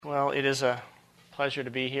Well, it is a pleasure to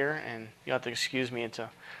be here, and you'll have to excuse me. It's a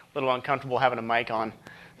little uncomfortable having a mic on,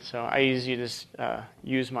 so I usually just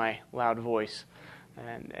use my loud voice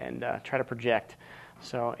and try to project.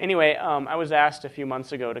 So anyway, I was asked a few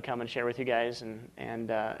months ago to come and share with you guys, and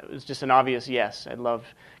it was just an obvious yes. I love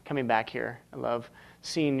coming back here. I love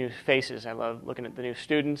seeing new faces. I love looking at the new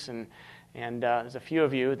students, and there's a few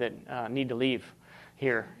of you that need to leave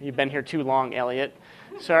here. You've been here too long, Elliot.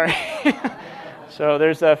 Sorry. So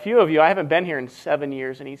there's a few of you. I haven't been here in 7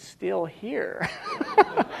 years, and he's still here.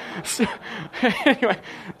 So, anyway,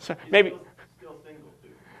 so maybe. Still single,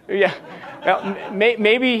 too. Yeah. Well,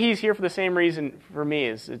 maybe he's here for the same reason for me.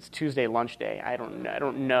 Is it's Tuesday lunch day. I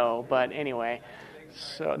don't know. But anyway,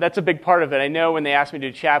 so that's a big part of it. I know when they asked me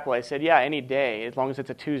to do chapel, I said, yeah, any day, as long as it's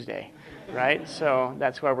a Tuesday, right? So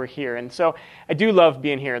that's why we're here. And so I do love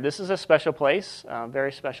being here. This is a special place,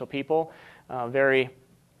 very special people,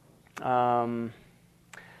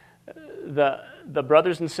 the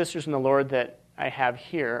brothers and sisters in the Lord that I have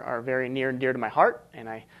here are very near and dear to my heart, and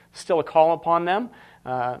I still call upon them,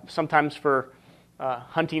 sometimes for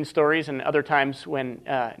hunting stories and other times when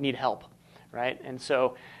need help, right? And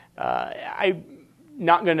so I'm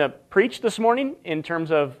not going to preach this morning in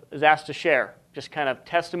terms of is asked to share, just kind of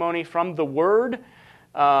testimony from the Word.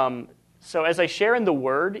 So as I share in the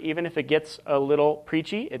Word, even if it gets a little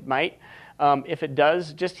preachy, it might. If it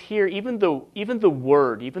does, just hear even the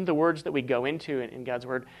words that we go into in God's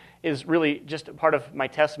Word is really just a part of my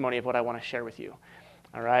testimony of what I want to share with you.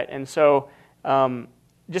 All right, and so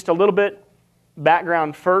just a little bit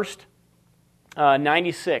background first.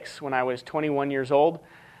 96, when I was 21 years old,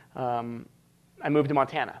 I moved to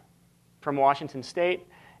Montana from Washington State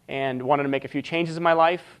and wanted to make a few changes in my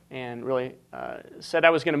life, and really said I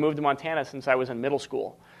was going to move to Montana since I was in middle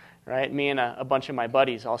school. Right, me and a bunch of my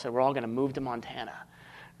buddies all said we're all going to move to Montana,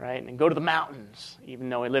 right, and go to the mountains, even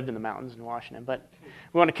though we lived in the mountains in Washington. But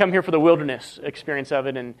we want to come here for the wilderness experience of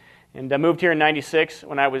it, and I moved here in 96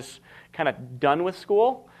 when I was kind of done with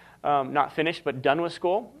school, not finished, but done with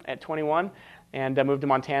school at 21, and I moved to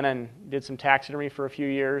Montana and did some taxidermy for a few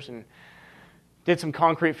years, and did some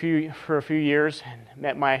concrete for a few years, and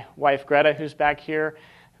met my wife Greta, who's back here,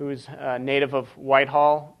 who's a native of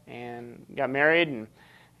Whitehall, and got married, and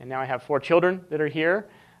now I have 4 children that are here.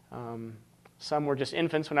 Some were just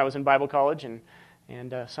infants when I was in Bible college, and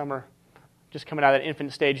some are just coming out of that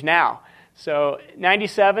infant stage now. So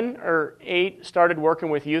 97 or 8 started working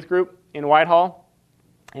with youth group in Whitehall,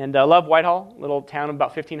 and I love Whitehall, little town of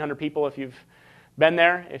about 1,500 people if you've been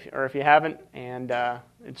there, or if you haven't. And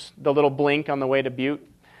it's the little blink on the way to Butte.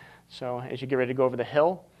 So as you get ready to go over the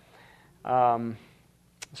hill, started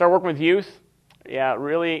working with youth. Yeah,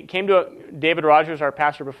 really came to David Rogers, our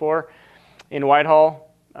pastor before, in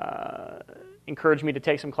Whitehall, encouraged me to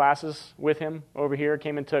take some classes with him over here.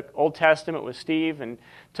 Came and took Old Testament with Steve and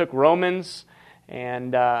took Romans,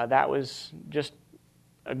 and that was just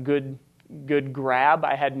a good grab.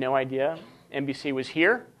 I had no idea NBC was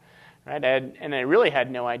here, right? And I really had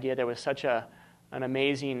no idea there was such an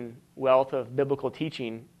amazing wealth of biblical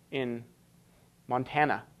teaching in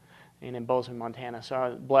Montana and in Bozeman, Montana. So I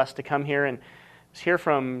was blessed to come here, and I was here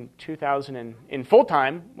from 2000 in full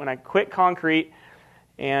time when I quit concrete,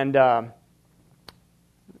 and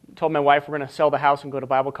told my wife we're going to sell the house and go to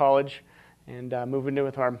Bible college, and move into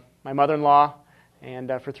with my mother-in-law,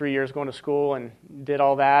 and for 3 years going to school and did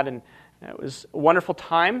all that, and it was a wonderful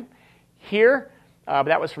time here. But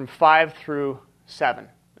that was from 5 through 7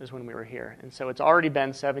 is when we were here, and so it's already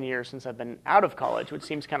been 7 years since I've been out of college, which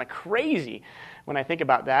seems kind of crazy when I think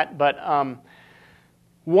about that, but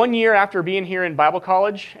 1 year after being here in Bible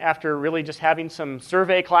college, after really just having some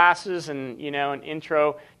survey classes and an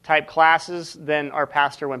intro type classes, then our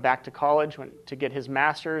pastor went back to college to get his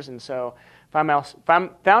master's, and so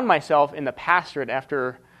found myself in the pastorate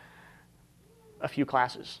after a few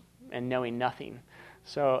classes and knowing nothing.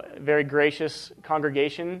 So very gracious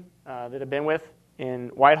congregation that I've been with in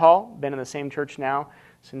Whitehall, been in the same church now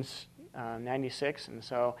since 96, and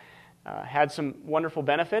so had some wonderful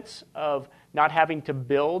benefits of not having to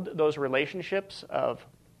build those relationships of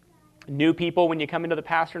new people when you come into the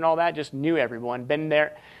pastor and all that. Just knew everyone.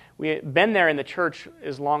 We've been there in the church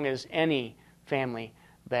as long as any family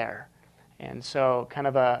there. And so kind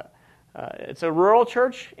of it's a rural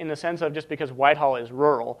church in the sense of just because Whitehall is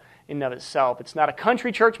rural in and of itself. It's not a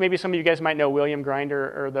country church. Maybe some of you guys might know William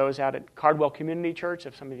Grinder or those out at Cardwell Community Church,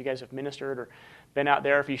 if some of you guys have ministered or been out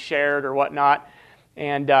there, if you shared or whatnot.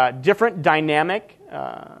 And different dynamic.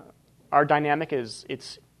 Our dynamic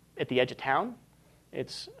it's at the edge of town.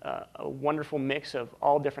 It's a wonderful mix of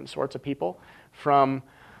all different sorts of people, from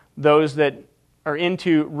those that are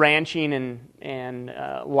into ranching and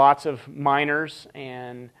lots of miners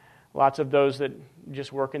and lots of those that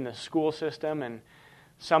just work in the school system and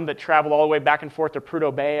some that travel all the way back and forth to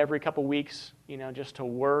Prudhoe Bay every couple weeks, just to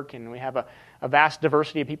work. And we have a vast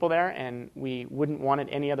diversity of people there, and we wouldn't want it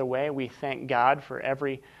any other way. We thank God for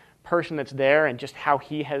every person that's there and just how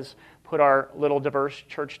He has put our little diverse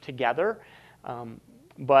church together.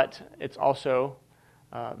 But it's also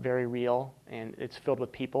very real, and it's filled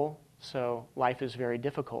with people. So life is very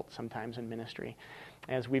difficult sometimes in ministry.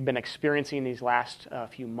 As we've been experiencing these last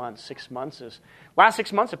few months, 6 months. Last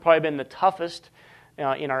 6 months have probably been the toughest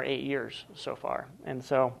in our 8 years so far. And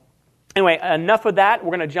so, anyway, enough of that.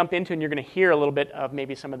 We're going to jump into, and you're going to hear a little bit of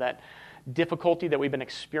maybe some of that difficulty that we've been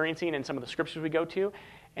experiencing in some of the scriptures we go to.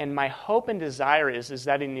 And my hope and desire is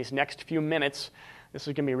that in these next few minutes, this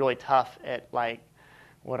is going to be really tough at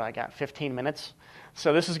 15 minutes.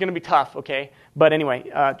 So this is going to be tough, okay? But anyway,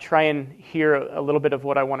 try and hear a little bit of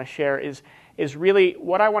what I want to share is really,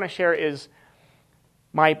 what I want to share is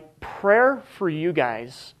my prayer for you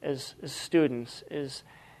guys as students is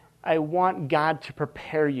I want God to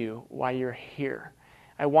prepare you while you're here.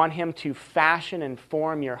 I want Him to fashion and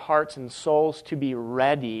form your hearts and souls to be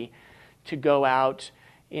ready to go out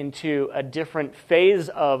into a different phase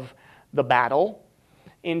of the battle,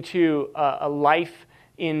 into a life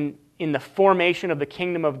in the formation of the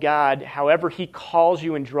kingdom of God, however He calls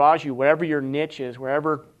you and draws you, wherever your niche is,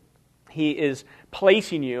 wherever He is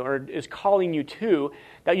placing you or is calling you to,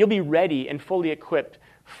 that you'll be ready and fully equipped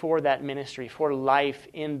for that ministry, for life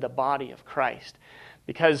in the body of Christ.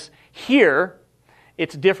 Because here,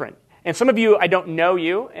 it's different. And some of you, I don't know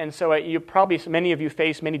you, and so many of you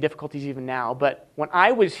face many difficulties even now. But when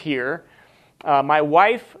I was here, my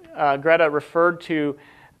wife, Greta, referred to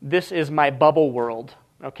this as my bubble world.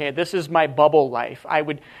 Okay, this is my bubble life. I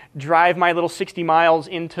would drive my little 60 miles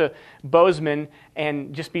into Bozeman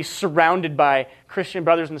and just be surrounded by Christian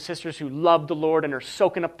brothers and sisters who love the Lord and are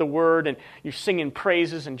soaking up the Word, and you're singing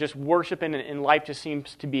praises and just worshiping, and life just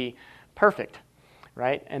seems to be perfect,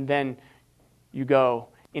 right? And then you go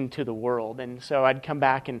into the world. And so I'd come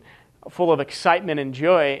back and full of excitement and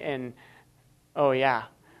joy, and oh yeah,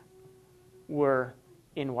 we're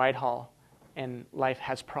in Whitehall, and life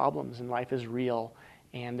has problems, and life is real.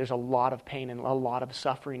 And there's a lot of pain and a lot of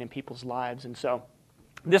suffering in people's lives. And so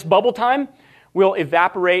this bubble time will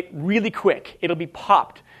evaporate really quick. It'll be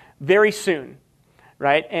popped very soon,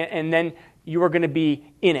 right? And then you are going to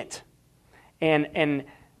be in it. And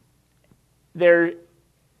there,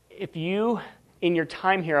 if you, in your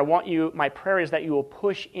time here, my prayer is that you will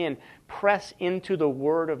push in, press into the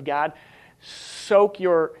Word of God, soak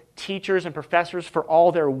your teachers and professors for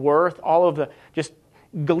all their worth, just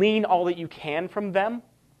glean all that you can from them.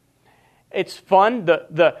 It's fun.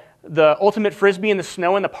 The ultimate frisbee in the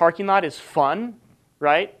snow in the parking lot is fun,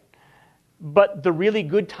 right? But the really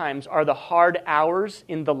good times are the hard hours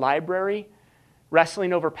in the library,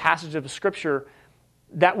 wrestling over passages of Scripture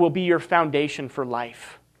that will be your foundation for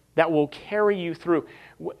life, that will carry you through.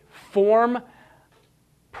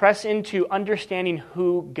 Press into understanding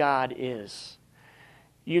who God is.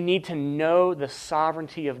 You need to know the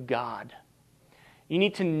sovereignty of God. You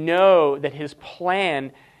need to know that His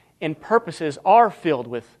plan and purposes are filled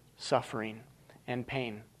with suffering and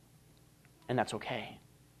pain. And that's okay.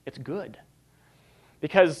 It's good.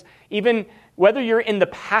 Because even whether you're in the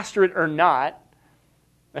pastorate or not,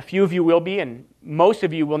 a few of you will be, and most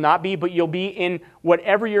of you will not be, but you'll be in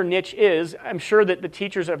whatever your niche is. I'm sure that the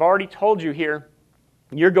teachers have already told you here,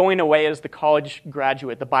 you're going away as the college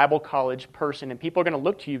graduate, the Bible college person, and people are going to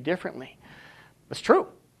look to you differently. That's true.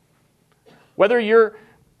 Whether you're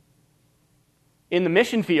in the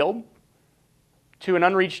mission field to an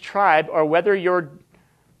unreached tribe, or whether you're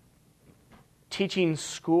teaching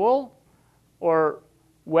school, or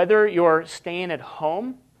whether you're staying at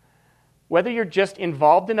home, whether you're just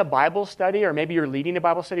involved in a Bible study, or maybe you're leading a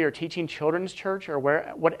Bible study or teaching children's church, or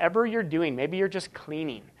whatever you're doing, maybe you're just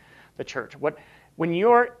cleaning the church. When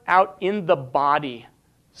you're out in the body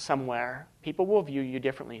somewhere, people will view you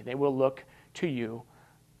differently. They will look to you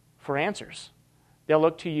for answers. They'll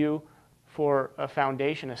look to you for a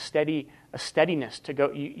foundation, a steadiness to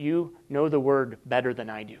go. You know the Word better than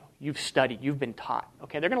I do. You've studied. You've been taught.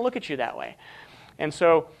 Okay, they're going to look at you that way. And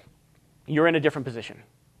so you're in a different position.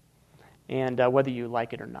 And whether you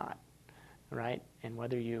like it or not, right? And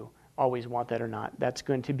whether you always want that or not, that's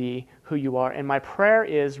going to be who you are. And my prayer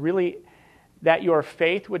is really that your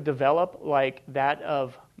faith would develop like that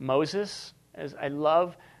of Moses. As I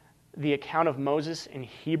love the account of Moses in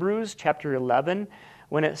Hebrews chapter 11,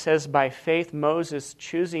 when it says, by faith Moses,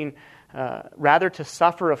 choosing rather to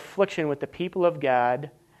suffer affliction with the people of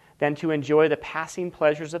God than to enjoy the passing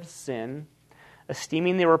pleasures of sin,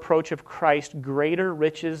 esteeming the reproach of Christ greater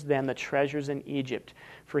riches than the treasures in Egypt,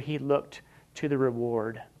 for he looked to the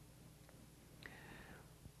reward.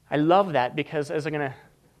 I love that because, as I'm going to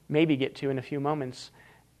maybe get to in a few moments,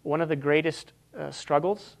 one of the greatest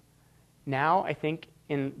struggles now, I think,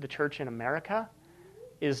 in the church in America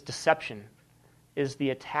is deception, is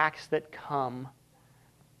the attacks that come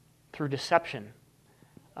through deception.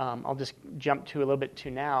 I'll just jump to a little bit to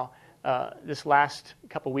now. This last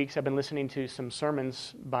couple weeks, I've been listening to some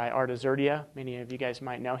sermons by Art Azurdia. Many of you guys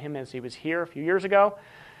might know him as he was here a few years ago.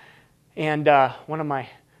 And one of my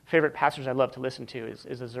favorite pastors I love to listen to is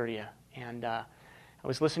Azurdia. And I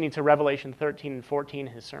was listening to Revelation 13 and 14,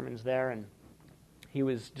 his sermons there, and he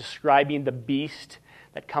was describing the beast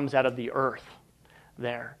that comes out of the earth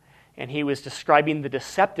there. And he was describing the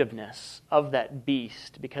deceptiveness of that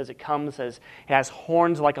beast because it has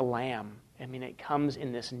horns like a lamb. I mean, it comes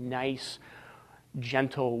in this nice,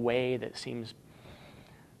 gentle way that seems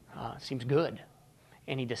good.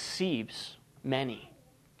 And he deceives many,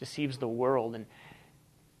 deceives the world.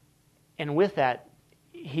 And with that,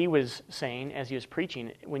 he was saying, as he was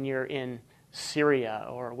preaching, when you're in Syria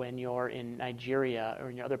or when you're in Nigeria or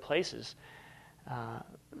in other places,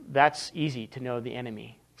 that's easy to know the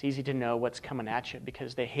enemy. It's easy to know what's coming at you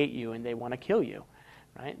because they hate you and they want to kill you,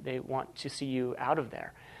 right? They want to see you out of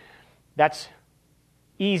there. That's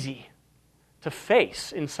easy to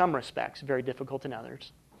face in some respects, very difficult in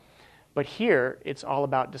others. But here, it's all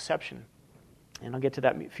about deception. And I'll get to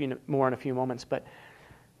that more in a few moments. But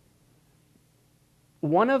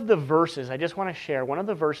one of the verses, I just want to share, one of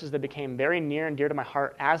the verses that became very near and dear to my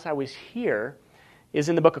heart as I was here is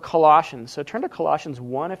in the book of Colossians. So turn to Colossians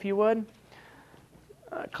 1 if you would.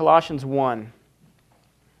 Colossians 1.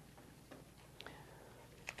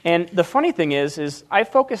 And the funny thing is I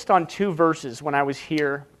focused on two verses when I was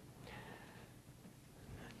here.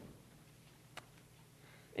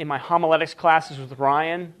 In my homiletics classes with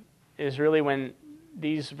Ryan is really when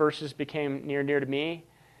these verses became near and dear to me,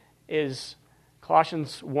 is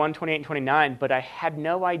Colossians 1, 28 and 29, but I had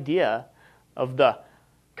no idea of the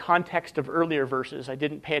context of earlier verses. I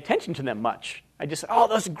didn't pay attention to them much. I just said, oh,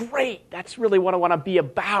 that's great. That's really what I want to be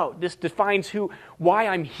about. This defines why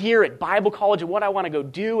I'm here at Bible college and what I want to go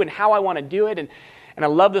do and how I want to do it. And I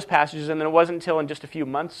love those passages. And then it wasn't until in just a few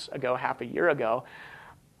months ago, half a year ago,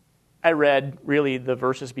 I read really the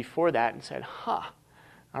verses before that and said, all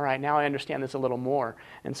right, now I understand this a little more.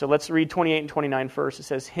 And so let's read 28 and 29 first. It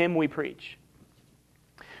says, him we preach,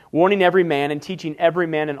 warning every man and teaching every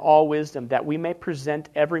man in all wisdom, that we may present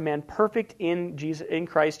every man perfect in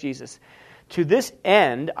Christ Jesus. To this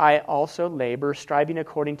end I also labor, striving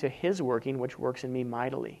according to his working, which works in me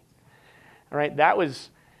mightily. All right, I was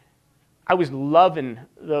loving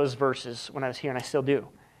those verses when I was here, and I still do,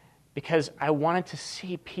 because I wanted to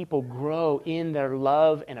see people grow in their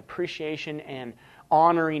love and appreciation and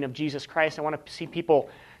honoring of Jesus Christ. I want to see people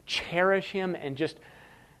cherish him and just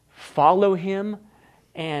follow him.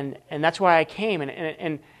 And that's why I came.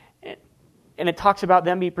 And it talks about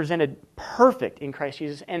them being presented perfect in Christ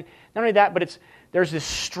Jesus. And not only that, but there's this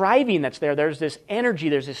striving that's there. There's this energy.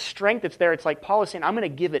 There's this strength that's there. It's like Paul is saying, I'm going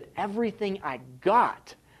to give it everything I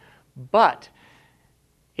got. But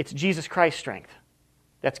it's Jesus Christ's strength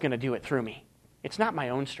that's going to do it through me. It's not my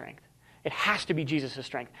own strength. It has to be Jesus'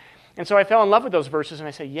 strength. And so I fell in love with those verses, and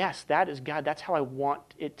I said, yes, that is God. That's how I want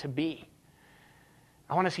it to be.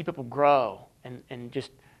 I want to see people grow and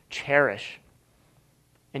just cherish.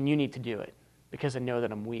 And you need to do it because I know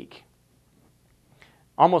that I'm weak.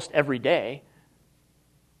 Almost every day,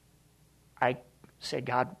 I say,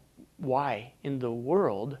 God, why in the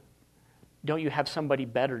world don't you have somebody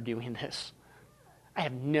better doing this? I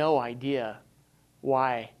have no idea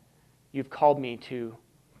why you've called me to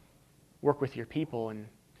work with your people and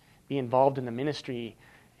be involved in the ministry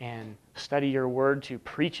and study your word to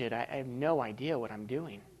preach it. I have no idea what I'm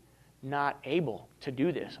doing. Not able to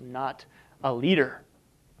do this. I'm not a leader,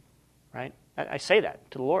 right? I say that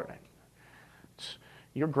to the Lord.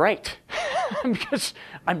 You're great because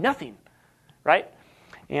I'm nothing, right?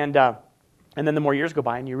 And then the more years go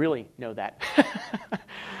by, and you really know that.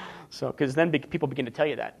 So, because then people begin to tell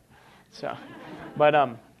you that. So,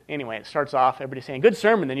 but anyway, it starts off everybody saying good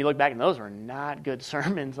sermon. Then you look back, and those were not good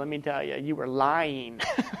sermons. Let me tell you, you were lying.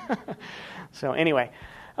 So anyway,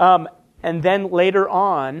 and then later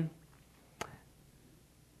on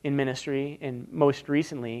in ministry, and most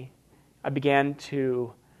recently, I began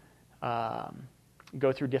to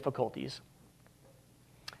go through difficulties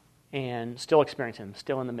and still experiencing them,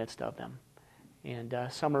 still in the midst of them. And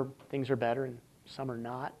things are better and some are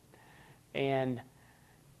not. And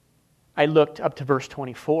I looked up to verse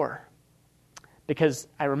 24 because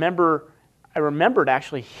I remembered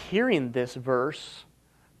actually hearing this verse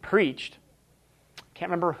preached. Can't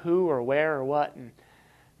remember who or where or what in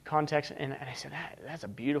context, and I said, that's a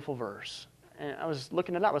beautiful verse. And I was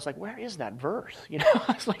looking it up. I was like, where is that verse?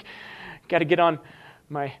 I was like, got to get on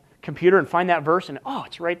my computer and find that verse, and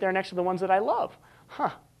it's right there next to the ones that I love.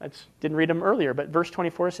 Didn't read them earlier, but verse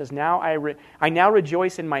 24 says, I now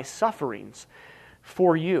rejoice in my sufferings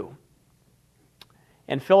for you,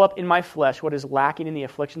 and fill up in my flesh what is lacking in the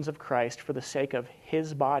afflictions of Christ for the sake of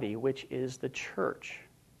his body, which is the church.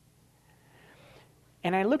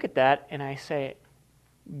 And I look at that and I say,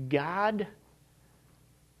 God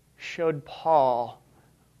showed Paul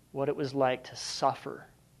what it was like to suffer.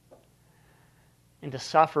 And to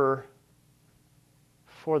suffer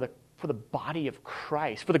for the body of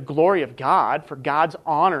Christ, for the glory of God, for God's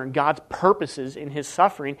honor and God's purposes in his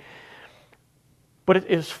suffering. But it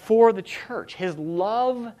is for the church. His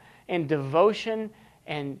love and devotion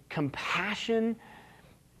and compassion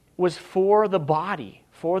was for the body,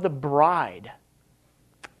 for the bride.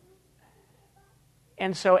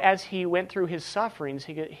 And so as he went through his sufferings,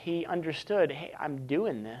 he understood, hey, I'm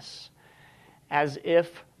doing this as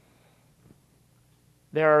if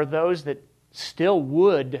there are those that still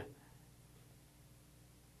would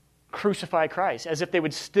crucify Christ, as if they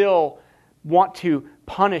would still want to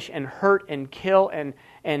punish and hurt and kill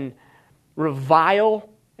and revile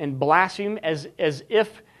and blaspheme, as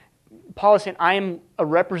if Paul is saying, I am a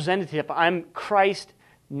representative, I'm Christ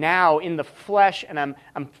now in the flesh, and I'm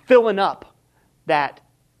filling up that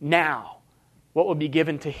now, what will be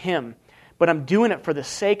given to him. But I'm doing it for the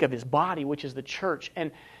sake of his body, which is the church.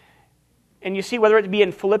 And you see, whether it be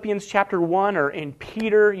in Philippians chapter 1 or in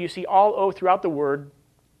Peter, you see all throughout the Word,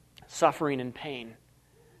 suffering and pain.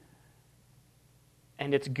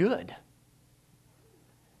 And it's good.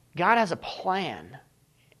 God has a plan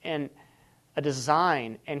and a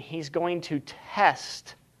design, and he's going to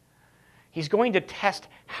test. He's going to test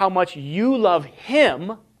how much you love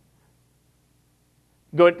him.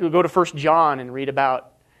 Go to 1 John and read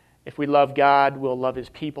about if we love God, we'll love his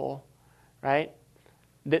people, right?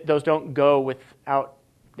 Those don't go without,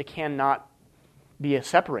 they cannot be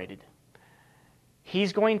separated.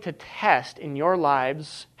 He's going to test in your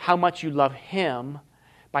lives how much you love him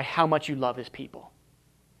by how much you love his people.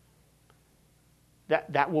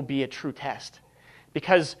 That will be a true test.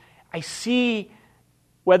 Because I see,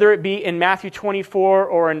 whether it be in Matthew 24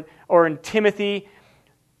 or in Timothy,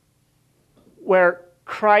 where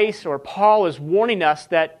Christ or Paul is warning us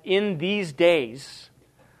that in these days,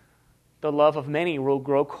 the love of many will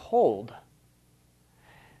grow cold.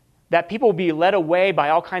 That people will be led away by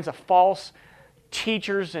all kinds of false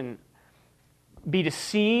teachers and be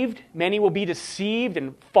deceived. Many will be deceived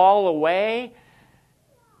and fall away.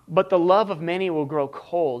 But the love of many will grow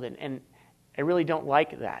cold, and I really don't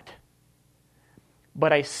like that.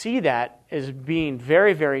 But I see that as being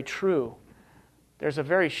very, very true. There's a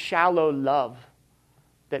very shallow love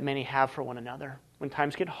that many have for one another. When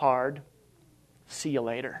times get hard, see you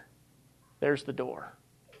later. There's the door.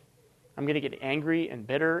 I'm going to get angry and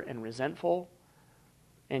bitter and resentful.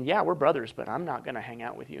 And yeah, we're brothers, but I'm not going to hang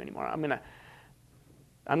out with you anymore. I'm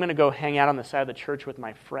going to go hang out on the side of the church with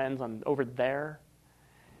my friends over there.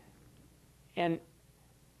 And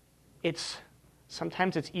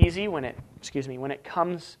sometimes it's easy when it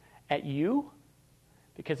comes at you,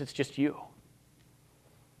 because it's just you.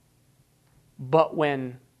 But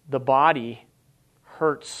when the body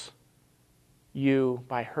hurts you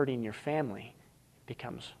by hurting your family, it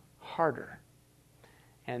becomes harder.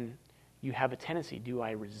 And you have a tendency, do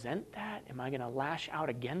I resent that? Am I going to lash out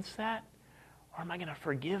against that? Or am I going to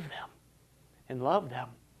forgive them and love them,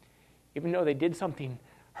 even though they did something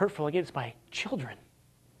hurtful against my children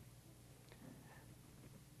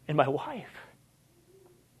and my wife?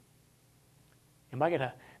 Am I going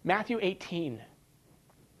to... Matthew 18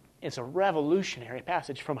 is a revolutionary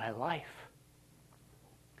passage for my life.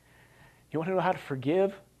 You want to know how to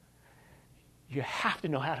forgive? You have to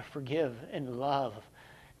know how to forgive and love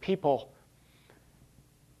people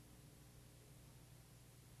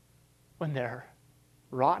when they're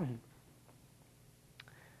rotten.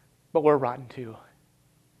 But we're rotten too.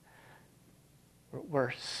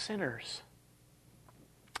 We're sinners.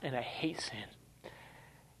 And I hate sin.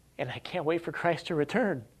 And I can't wait for Christ to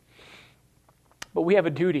return. But we have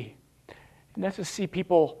a duty. And that's to see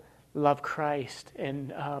people love Christ.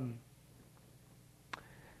 And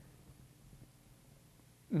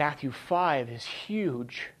Matthew 5 is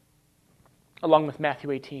huge, along with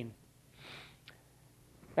Matthew 18.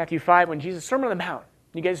 Matthew 5, when Jesus, Sermon on the Mount,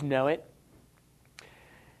 you guys know it.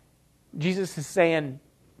 Jesus is saying,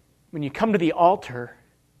 when you come to the altar,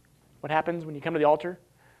 what happens when you come to the altar?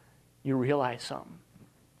 You realize something.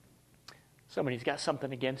 Somebody's got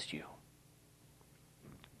something against you.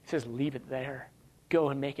 He says, leave it there. Go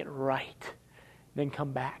and make it right. Then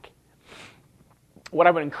come back. What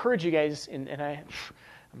I would encourage you guys, and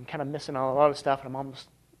I'm kind of missing a lot of stuff, and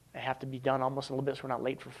I have to be done almost a little bit so we're not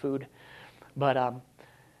late for food. But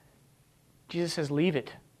Jesus says, leave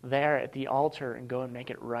it there at the altar and go and make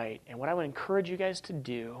it right. And what I would encourage you guys to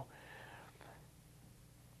do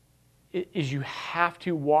is you have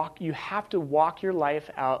to walk your life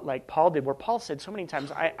out like Paul did, where Paul said so many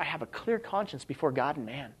times, I have a clear conscience before God and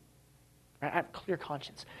man. Right? I have a clear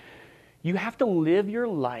conscience. You have to live your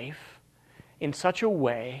life in such a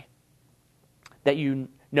way that you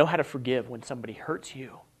know how to forgive when somebody hurts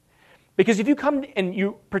you. Because if you come and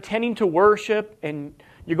you're pretending to worship and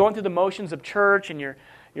you're going through the motions of church and you're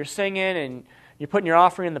singing and you're putting your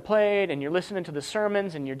offering in the plate and you're listening to the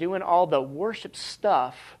sermons and you're doing all the worship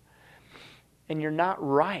stuff and you're not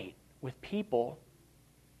right with people,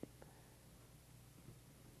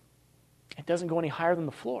 it doesn't go any higher than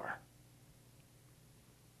the floor.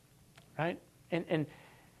 Right? And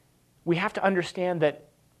we have to understand that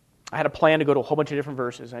I had a plan to go to a whole bunch of different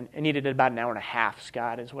verses. I needed about an hour and a half,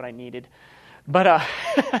 Scott, is what I needed. But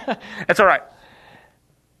that's all right.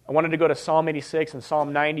 I wanted to go to Psalm 86 and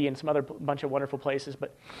Psalm 90 and some other bunch of wonderful places,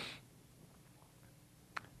 but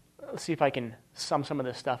let's see if I can sum some of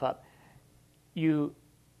this stuff up. Let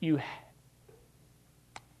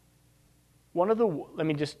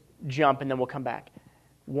me just jump and then we'll come back.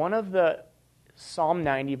 One of the Psalm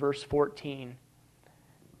 90, verse 14,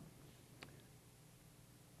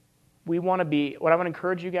 what I want to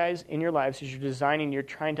encourage you guys in your lives as you're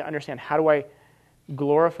trying to understand, how do I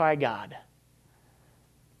glorify God?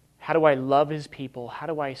 How do I love His people? How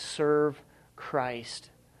do I serve Christ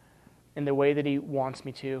in the way that He wants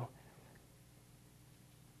me to?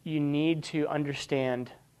 You need to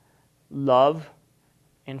understand love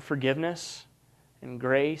and forgiveness and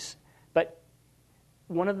grace. But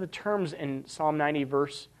one of the terms in Psalm 90,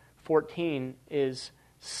 verse 14 is,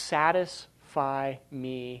 satisfy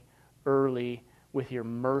me early with your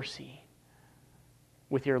mercy,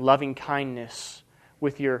 with your loving kindness,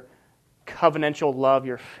 with your covenantal love,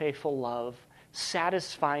 your faithful love.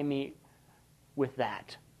 Satisfy me with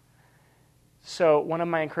that. So one of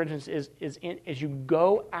my encouragements is as you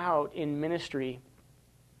go out in ministry,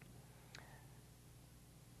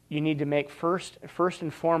 you need to make first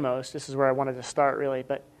and foremost, this is where I wanted to start really,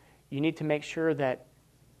 but you need to make sure that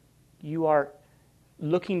you are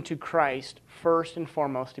looking to Christ first and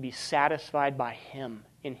foremost to be satisfied by Him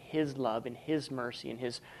in His love, in His mercy, in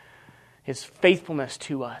His faithfulness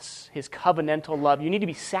to us, His covenantal love. You need to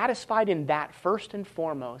be satisfied in that first and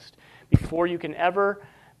foremost before you can ever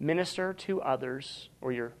minister to others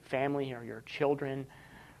or your family or your children.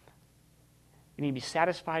 You need to be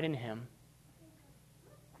satisfied in Him.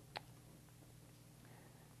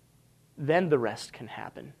 Then the rest can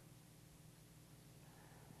happen.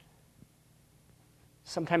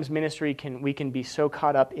 Sometimes ministry we can be so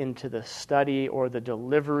caught up into the study or the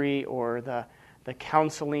delivery or the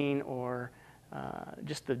counseling or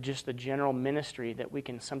just the general ministry that we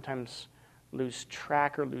can sometimes lose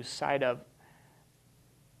track or lose sight of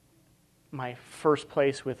my first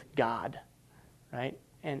place with God, right?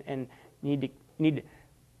 And need to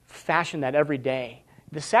fashion that every day.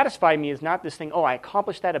 To satisfy me is not this thing, I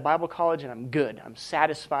accomplished that at Bible college and I'm good. I'm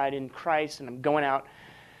satisfied in Christ and I'm going out.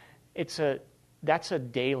 That's a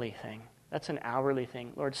daily thing. That's an hourly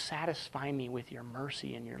thing. Lord, satisfy me with your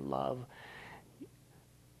mercy and your love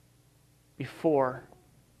before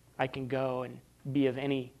I can go and be of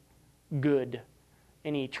any good,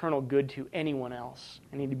 any eternal good to anyone else.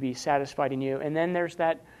 I need to be satisfied in you. And then there's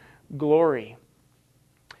that glory.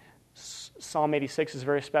 Psalm 86 is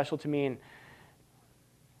very special to me, and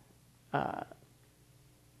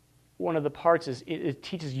one of the parts is it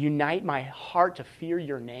teaches, unite my heart to fear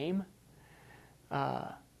your name.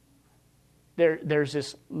 There's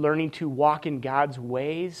this learning to walk in God's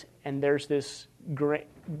ways, and there's this great,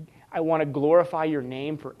 I want to glorify your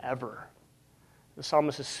name forever. The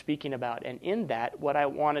psalmist is speaking about. And in that, what I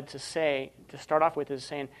wanted to say, to start off with, is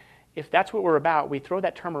saying, if that's what we're about, we throw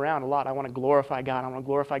that term around a lot. I want to glorify God. I want to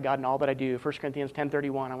glorify God in all that I do. 1 Corinthians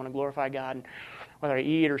 10:31, I want to glorify God. And whether I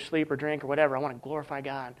eat or sleep or drink or whatever, I want to glorify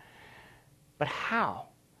God. But how?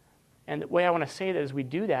 And the way I want to say that is we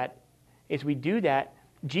do that,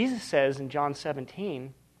 Jesus says in John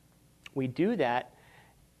 17, we do that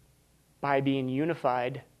by being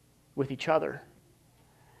unified with each other.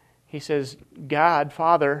 He says, God,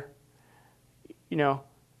 Father,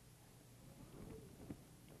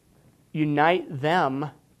 unite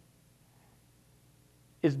them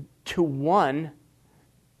is to one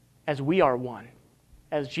as we are one.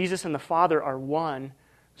 As Jesus and the Father are one,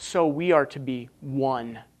 so we are to be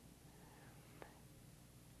one.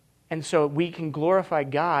 And so we can glorify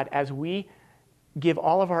God as we give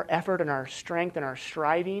all of our effort and our strength and our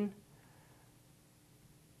striving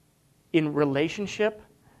in relationship,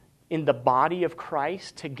 in the body of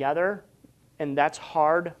Christ together. And that's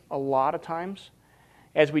hard a lot of times.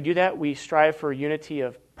 As we do that, we strive for unity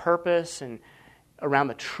of purpose and around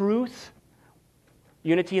the truth,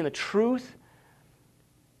 unity in the truth,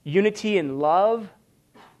 unity in love.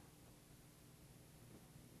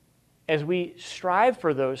 As we strive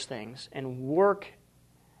for those things and work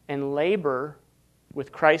and labor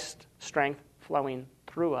with Christ's strength flowing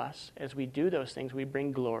through us, as we do those things, we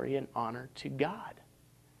bring glory and honor to God.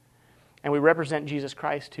 And we represent Jesus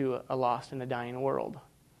Christ to a lost and a dying world.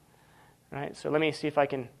 All right? So let me see if I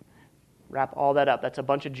can wrap all that up. That's a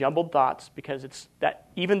bunch of jumbled thoughts, because it's that,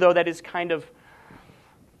 even though that is kind of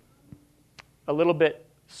a little bit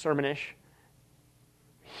sermonish,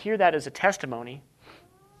 hear that as a testimony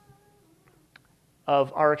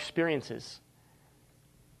of our experiences.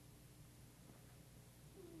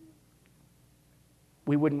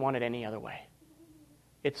 We wouldn't want it any other way.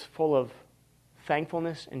 It's full of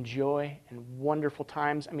thankfulness and joy and wonderful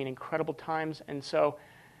times. I mean, incredible times. And so,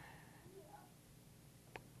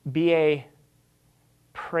 be a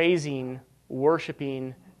praising,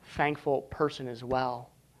 worshiping, thankful person as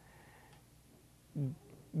well.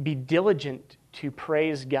 Be diligent to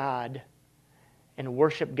praise God and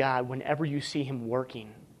worship God whenever you see Him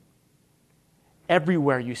working.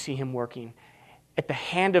 Everywhere you see Him working. At the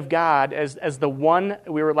hand of God, as the one,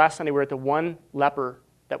 last Sunday we were at the one leper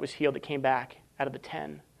that was healed that came back out of the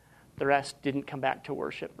 10. The rest didn't come back to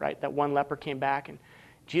worship, right? That one leper came back, and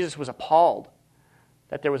Jesus was appalled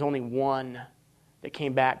that there was only one that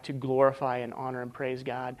came back to glorify and honor and praise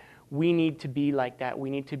God. We need to be like that. We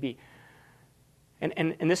need to be.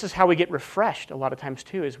 And this is how we get refreshed a lot of times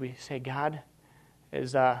too, is we say, God,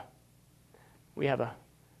 we have a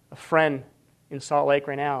friend in Salt Lake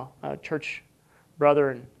right now, a church brother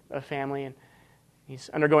and a family, and he's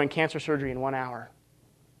undergoing cancer surgery in 1 hour.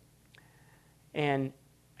 And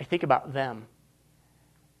I think about them.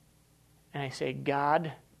 And I say,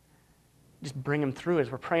 God, just bring them through,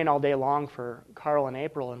 as we're praying all day long for Carl and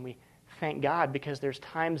April, and we thank God because there's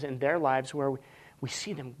times in their lives where we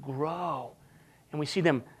see them grow, and we see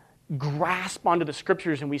them grasp onto the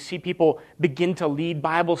Scriptures, and we see people begin to lead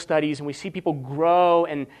Bible studies, and we see people grow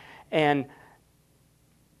and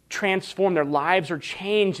transform. Their lives are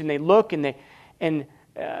changed, and they look, and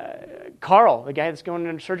Carl, the guy that's going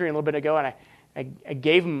into surgery a little bit ago, and I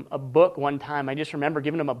gave him a book one time. I just remember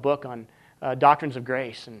giving him a book on doctrines of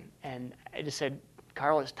grace, and I just said,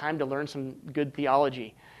 Carl, it's time to learn some good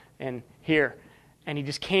theology, and here. And he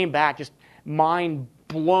just came back, just mind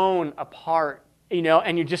blown apart,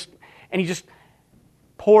 and he just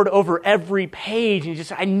poured over every page, and he just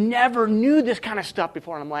said, I never knew this kind of stuff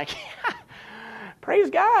before. And I'm like, praise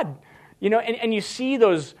God. And you see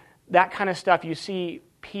that kind of stuff. You see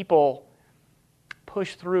people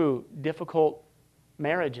push through difficult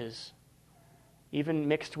marriages, even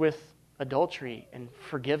mixed with adultery, and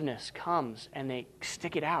forgiveness comes, and they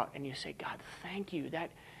stick it out, and you say, God, thank you.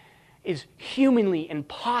 That is humanly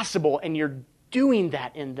impossible, and you're doing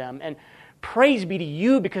that in them. And praise be to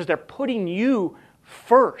you, because they're putting you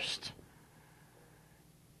first.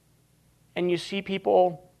 And you see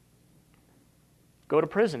people go to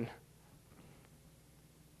prison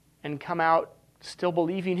and come out still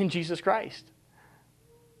believing in Jesus Christ.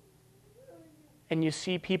 And you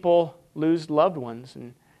see people lose loved ones,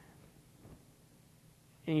 and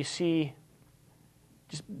you see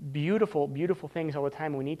just beautiful, beautiful things all the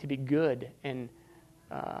time. We need to be good and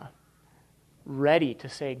ready to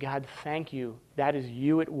say, God, thank you. That is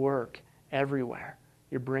you at work everywhere.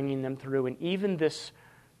 You're bringing them through. And even this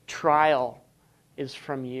trial is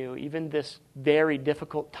from you. Even this very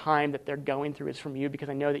difficult time that they're going through is from you, because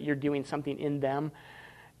I know that you're doing something in them,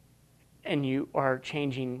 and you are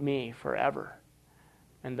changing me forever.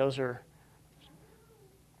 And those are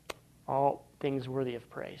all things worthy of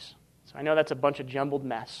praise. So I know that's a bunch of jumbled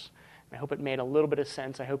mess. I hope it made a little bit of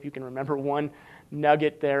sense. I hope you can remember one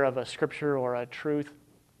nugget there of a scripture or a truth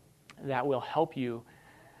that will help you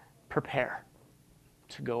prepare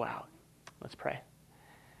to go out. Let's pray.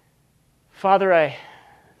 Father, I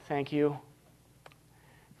thank you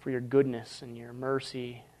for your goodness and your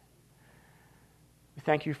mercy. We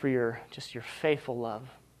thank you for your faithful love.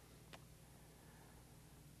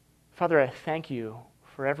 Father, I thank you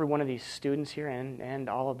for every one of these students here and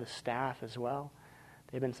all of the staff as well,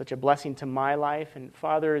 They've been such a blessing to my life. And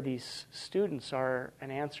Father, these students are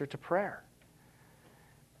an answer to prayer.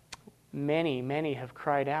 Many, many have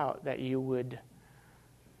cried out that you would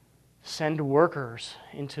send workers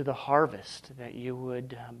into the harvest, that you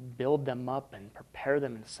would build them up and prepare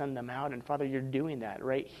them and send them out. And Father, you're doing that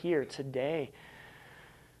right here today.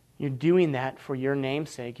 You're doing that for your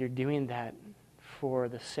namesake. You're doing that for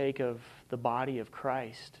the sake of the body of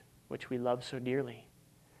Christ, which we love so dearly.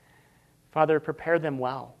 Father, prepare them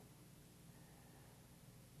well.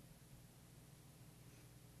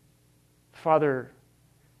 Father,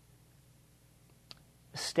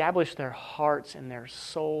 establish their hearts and their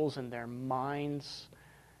souls and their minds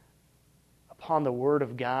upon the Word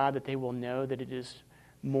of God, that they will know that it is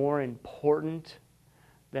more important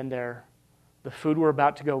than the food we're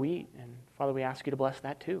about to go eat. And Father, we ask you to bless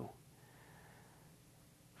that too.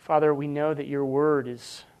 Father, we know that your Word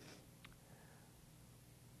is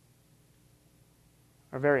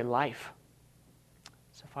our very life.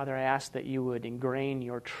 So Father, I ask that you would ingrain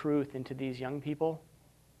your truth into these young people.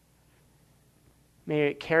 May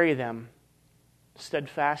it carry them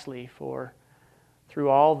steadfastly through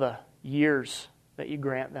all the years that you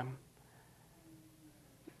grant them.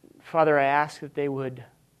 Father, I ask that they would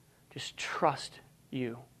just trust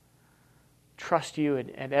you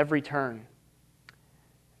at every turn.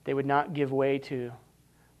 They would not give way to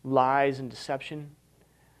lies and deception,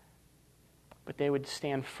 but they would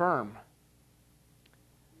stand firm.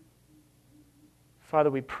 Father,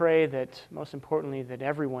 we pray that, most importantly, that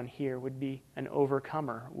everyone here would be an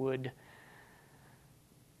overcomer, would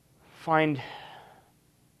find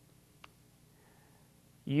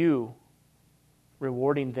you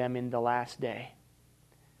rewarding them in the last day,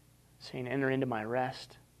 saying, enter into my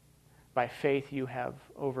rest. By faith you have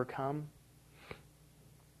overcome.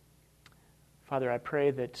 Father, I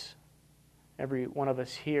pray that every one of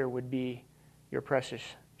us here would be your precious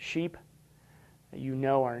sheep, that you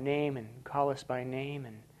know our name and call us by name.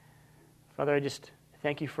 And Father, I just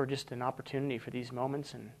thank you for just an opportunity for these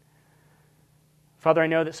moments. And Father, I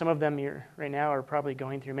know that some of them here right now are probably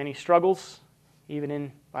going through many struggles, even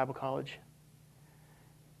in Bible college.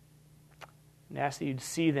 And I ask that you'd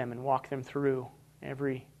see them and walk them through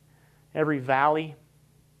every valley.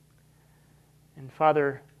 And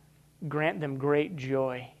Father, grant them great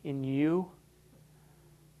joy in you,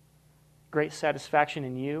 great satisfaction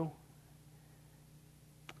in you.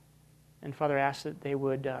 And Father, I ask that they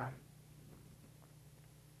would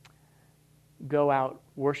go out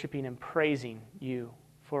worshiping and praising you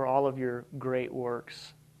for all of your great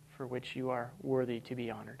works for which you are worthy to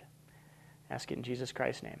be honored. I ask it in Jesus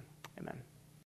Christ's name. Amen.